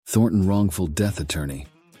Thornton Wrongful Death Attorney.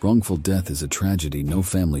 Wrongful death is a tragedy no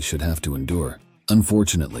family should have to endure.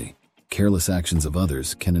 Unfortunately, careless actions of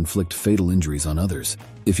others can inflict fatal injuries on others.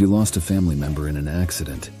 If you lost a family member in an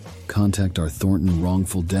accident, contact our Thornton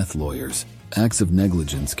Wrongful Death lawyers. Acts of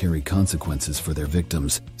negligence carry consequences for their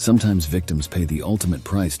victims. Sometimes victims pay the ultimate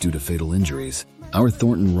price due to fatal injuries. Our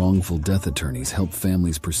Thornton Wrongful Death Attorneys help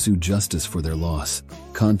families pursue justice for their loss.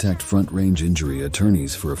 Contact Front Range Injury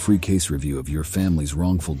Attorneys for a free case review of your family's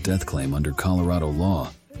wrongful death claim under Colorado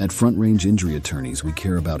law. At Front Range Injury Attorneys, we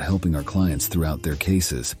care about helping our clients throughout their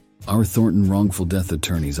cases. Our Thornton Wrongful Death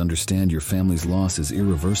Attorneys understand your family's loss is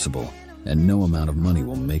irreversible, and no amount of money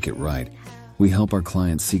will make it right. We help our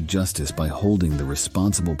clients seek justice by holding the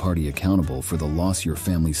responsible party accountable for the loss your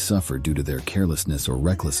family suffered due to their carelessness or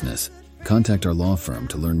recklessness. Contact our law firm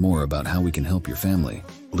to learn more about how we can help your family.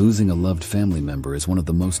 Losing a loved family member is one of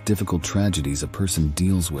the most difficult tragedies a person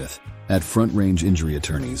deals with. At Front Range Injury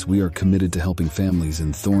Attorneys, we are committed to helping families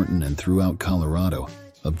in Thornton and throughout Colorado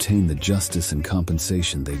obtain the justice and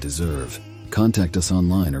compensation they deserve. Contact us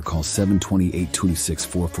online or call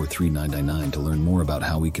 728-264-43999 to learn more about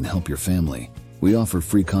how we can help your family. We offer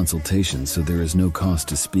free consultations, so there is no cost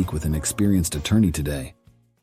to speak with an experienced attorney today.